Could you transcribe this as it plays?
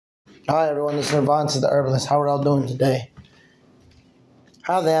Hi everyone, this is Nirvana to the Herbalist. How are y'all doing today?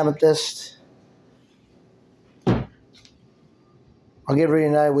 How the Amethyst. I'll get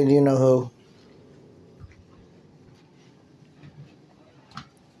reunited with you know who.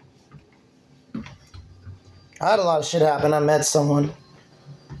 I had a lot of shit happen. I met someone,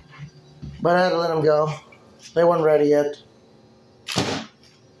 but I had to let them go. They weren't ready yet.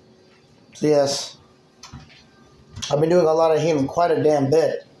 So yes, I've been doing a lot of healing, quite a damn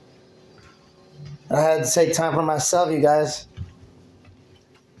bit. And I had to take time for myself, you guys.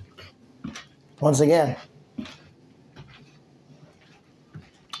 Once again.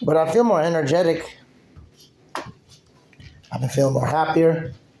 But I feel more energetic. I've been feeling more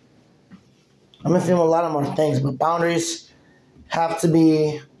happier. I've been feeling a lot of more things, but boundaries have to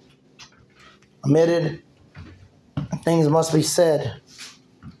be omitted. Things must be said.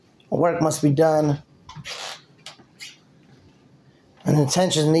 Work must be done. And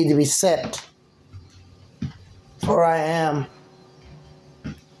intentions need to be set. For I am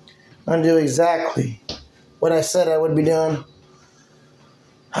going to do exactly what I said I would be doing.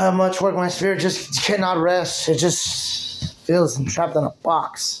 How much work my spirit just cannot rest. It just feels trapped in a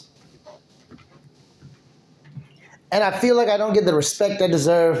box. And I feel like I don't get the respect I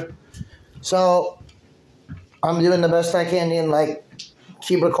deserve. So I'm doing the best I can and like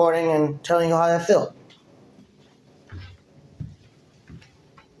keep recording and telling you how I feel.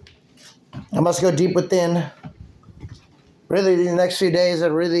 I must go deep within. Really, these next few days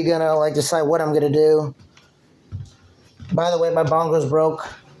are really gonna like decide what I'm gonna do. By the way, my bongos broke.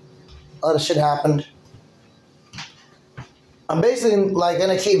 A lot of shit happened. I'm basically like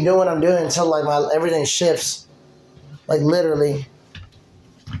gonna keep doing what I'm doing until like everything shifts. Like literally.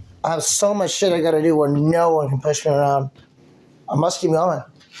 I have so much shit I gotta do where no one can push me around. I must keep going.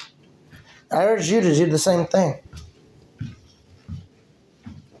 I urge you to do the same thing.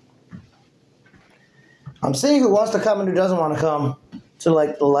 I'm seeing who wants to come and who doesn't want to come to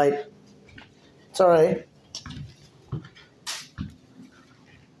like the light. It's alright.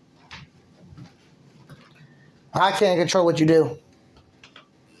 I can't control what you do.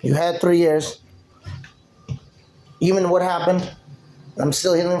 You had 3 years. Even what happened, I'm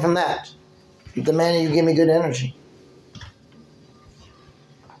still healing from that. I'm demanding you give me good energy.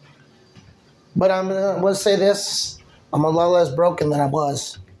 But I'm gonna say this. I'm a lot less broken than I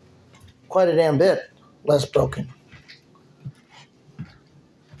was. Quite a damn bit less broken.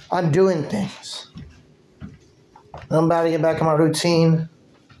 I'm doing things. I'm about to get back in my routine.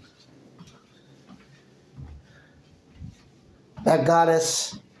 That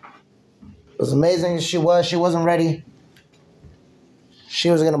goddess, as amazing as she wasn't ready.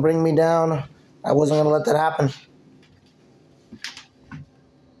 She was going to bring me down. I wasn't going to let that happen.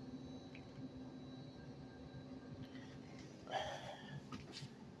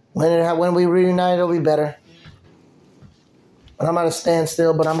 When we reunite, it'll be better. But I'm at a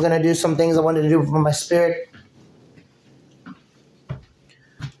standstill, but I'm going to do some things I wanted to do for my spirit.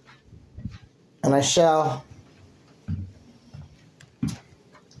 And I shall.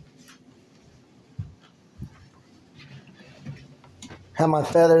 Have my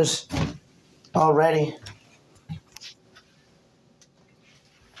feathers all ready.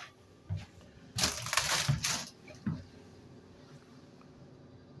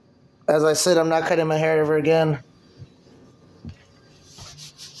 As I said, I'm not cutting my hair ever again.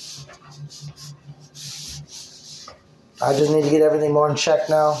 I just need to get everything more in check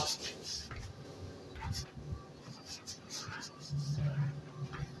now.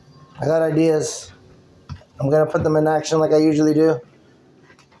 I got ideas. I'm going to put them in action like I usually do.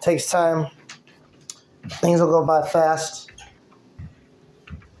 Takes time. Things will go by fast.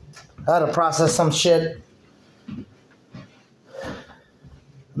 I had to process some shit.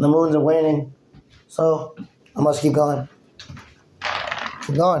 The moons are waning. So I must keep going.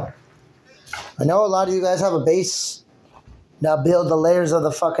 Keep going. I know a lot of you guys have a base. Now build the layers of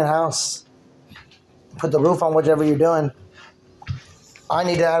the fucking house. Put the roof on whichever you're doing. I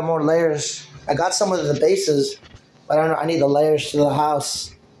need to add more layers. I got some of the bases, but I need the layers to the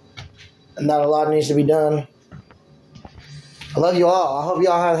house. And not a lot needs to be done. I love you all. I hope you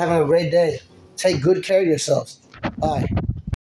all are having a great day. Take good care of yourselves. Bye.